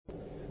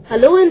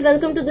Hello and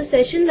welcome to the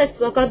session. Let's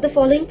work out the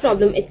following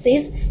problem. It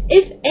says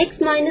if x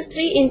minus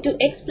 3 into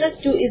x plus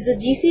 2 is the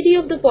GCD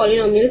of the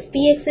polynomials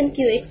px and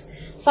qx,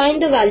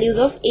 find the values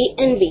of a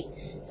and b.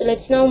 So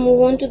let's now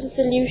move on to the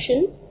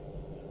solution.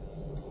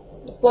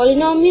 The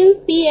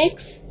polynomial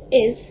px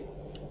is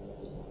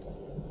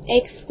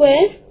x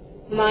square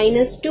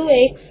minus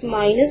 2x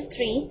minus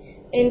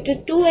 3 into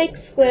 2x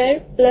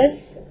square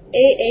plus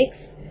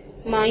ax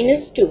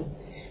minus 2.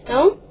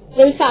 Now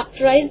we'll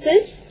factorize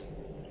this.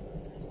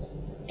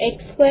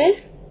 X square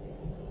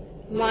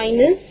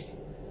minus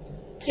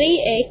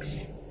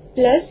 3x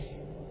plus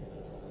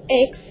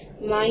x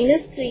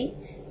minus 3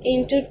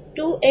 into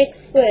 2x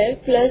square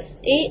plus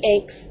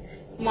ax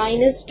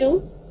minus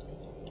 2.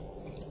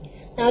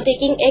 Now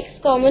taking x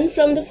common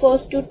from the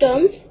first two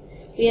terms,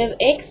 we have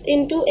x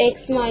into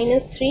x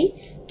minus 3.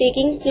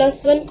 Taking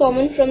plus 1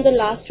 common from the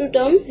last two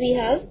terms, we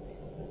have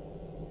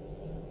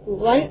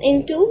 1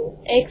 into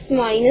x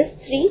minus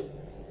 3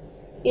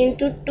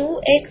 into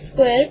 2x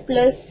square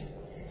plus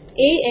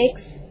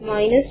ax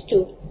minus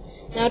 2.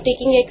 Now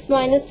taking x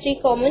minus 3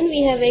 common,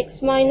 we have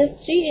x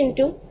minus 3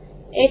 into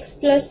x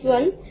plus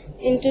 1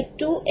 into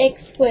 2x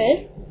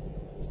square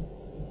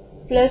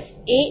plus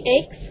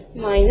ax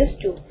minus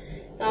 2.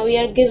 Now we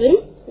are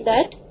given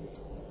that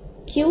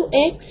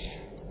qx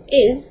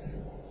is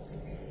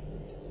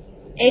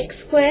x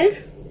square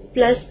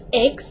plus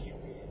x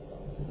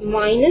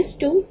minus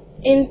 2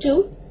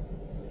 into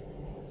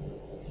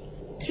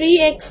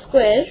 3x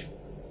square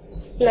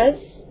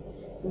plus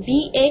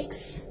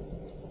bx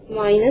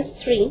minus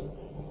 3.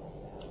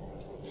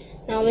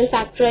 Now we'll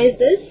factorize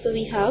this. So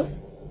we have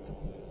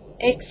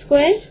x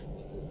square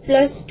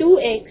plus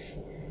 2x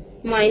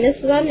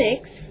minus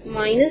 1x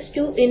minus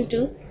 2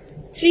 into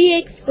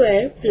 3x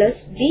square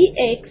plus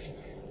bx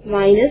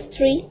minus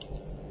 3.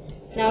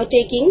 Now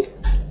taking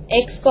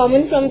x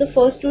common from the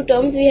first two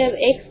terms, we have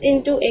x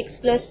into x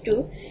plus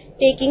 2.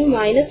 Taking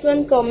minus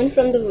 1 common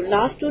from the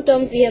last two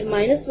terms, we have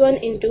minus 1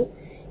 into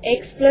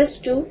x plus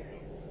 2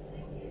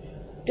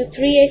 to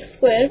 3x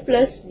square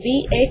plus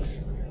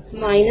bx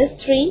minus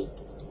 3.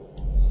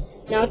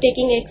 Now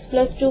taking x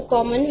plus 2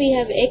 common, we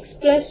have x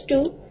plus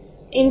 2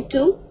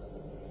 into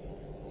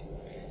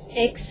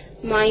x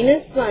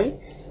minus 1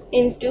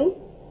 into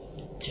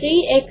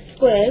 3x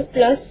square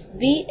plus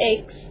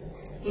bx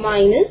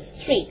minus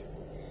 3.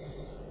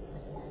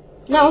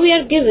 Now we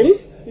are given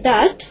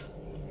that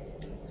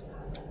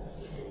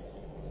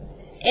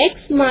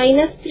x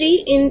minus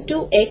 3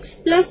 into x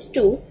plus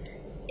 2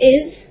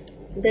 is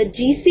the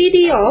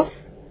GCD of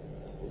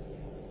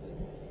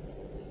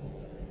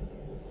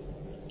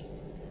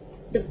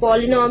the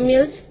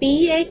polynomials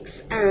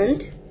px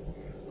and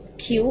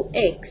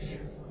qx,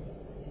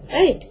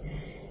 right?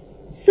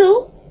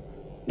 So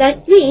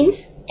that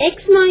means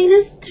x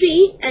minus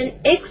 3 and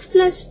x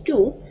plus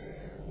 2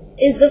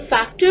 is the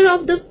factor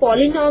of the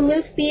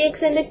polynomials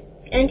px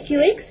and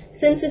qx.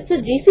 Since it's a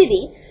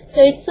GCD,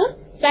 so it's a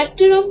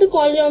factor of the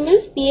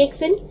polynomials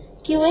px and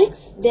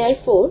qx.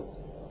 Therefore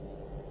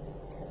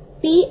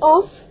p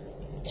of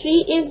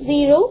 3 is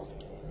 0,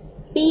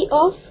 p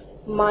of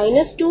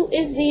minus 2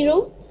 is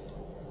 0,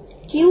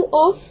 q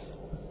of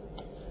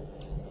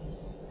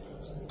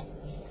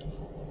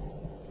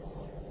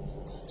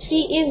 3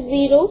 is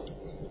 0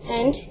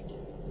 and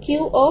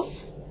q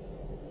of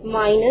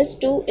minus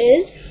 2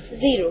 is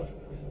 0.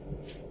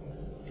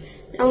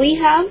 Now we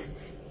have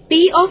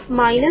p of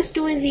minus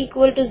 2 is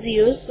equal to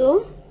 0,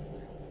 so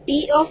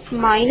p of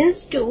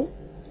minus 2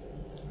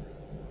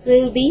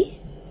 will be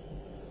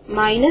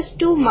minus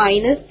 2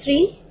 minus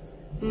 3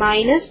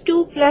 minus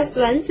 2 plus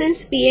 1.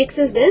 Since px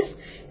is this,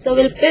 so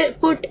we'll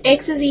put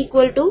x is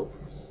equal to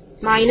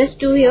minus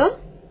 2 here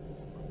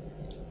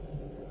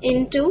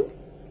into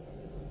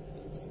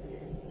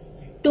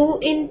 2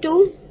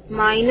 into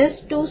minus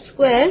 2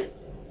 square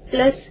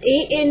plus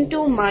a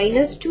into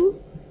minus 2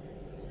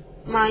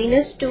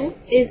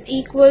 is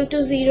equal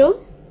to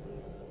 0.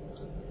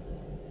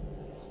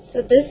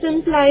 So this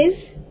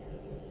implies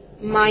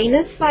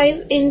minus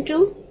 5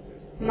 into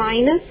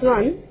minus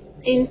 1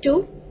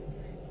 into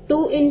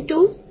 2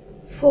 into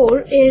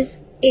 4 is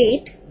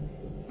 8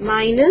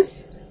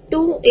 minus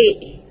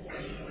 2a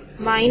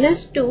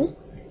minus 2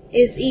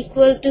 is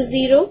equal to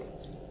 0.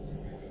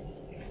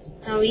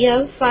 Now we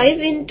have 5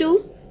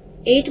 into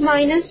 8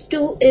 minus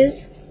 2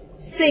 is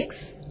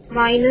 6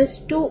 minus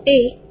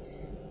 2a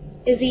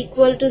is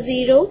equal to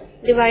 0.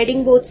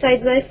 Dividing both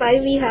sides by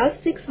 5, we have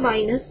 6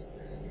 minus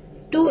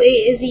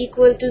 2a is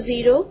equal to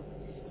 0.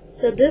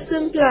 So this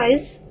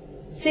implies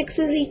 6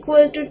 is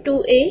equal to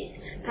 2a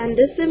and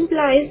this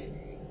implies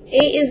a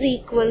is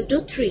equal to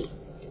 3.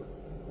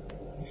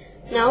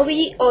 Now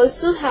we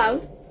also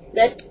have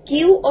that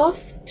q of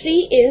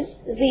 3 is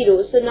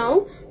 0. So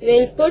now we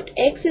will put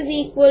x is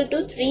equal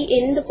to 3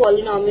 in the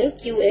polynomial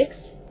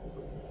qx.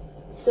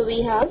 So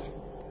we have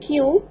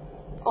q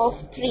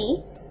of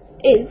 3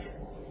 is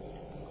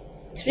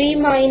 3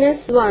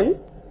 minus 1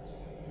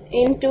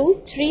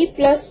 into 3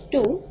 plus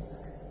 2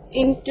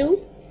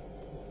 into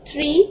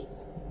 3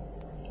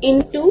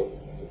 into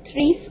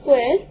 3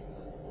 square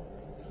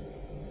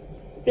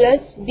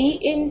plus b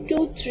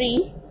into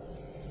 3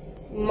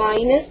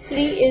 minus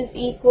 3 is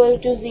equal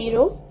to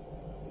 0.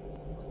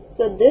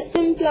 So this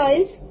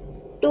implies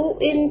 2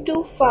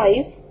 into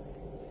 5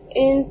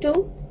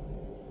 into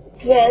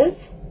 12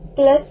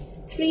 plus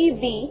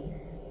 3b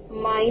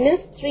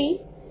minus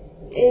 3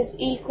 is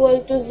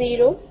equal to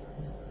 0.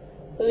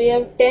 So we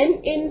have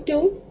 10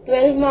 into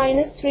 12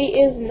 minus 3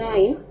 is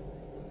 9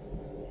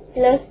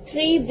 plus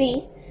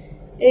 3b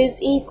is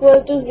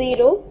equal to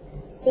 0.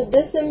 So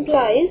this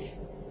implies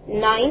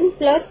 9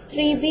 plus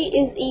 3b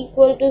is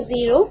equal to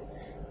 0.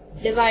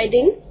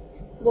 Dividing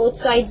both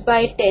sides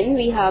by 10,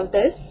 we have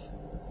this.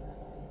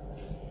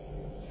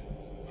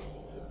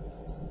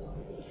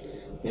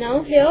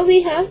 Now here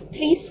we have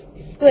 3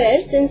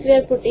 squares, since we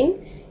are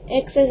putting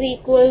x is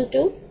equal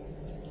to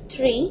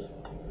 3.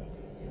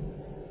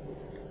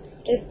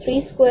 It is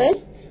 3 square.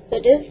 So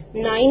it is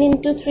 9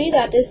 into 3,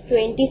 that is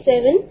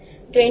 27.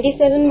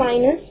 27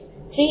 minus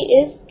 3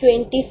 is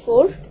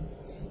 24.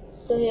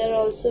 So here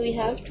also we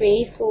have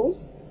 24.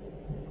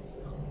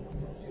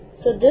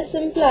 So this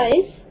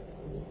implies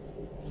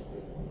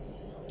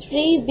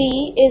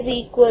 3b is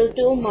equal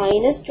to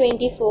minus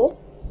 24.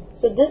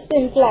 So this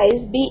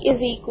implies b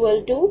is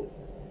equal to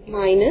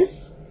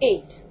minus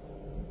 8.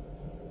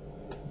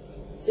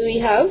 So we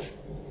have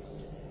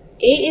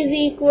a is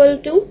equal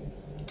to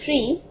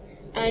 3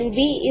 and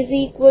b is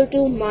equal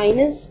to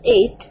minus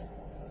 8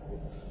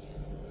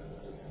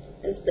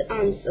 is the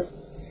answer.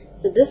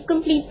 So this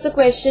completes the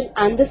question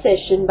and the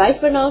session. Bye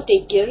for now.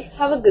 Take care.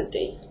 Have a good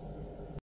day.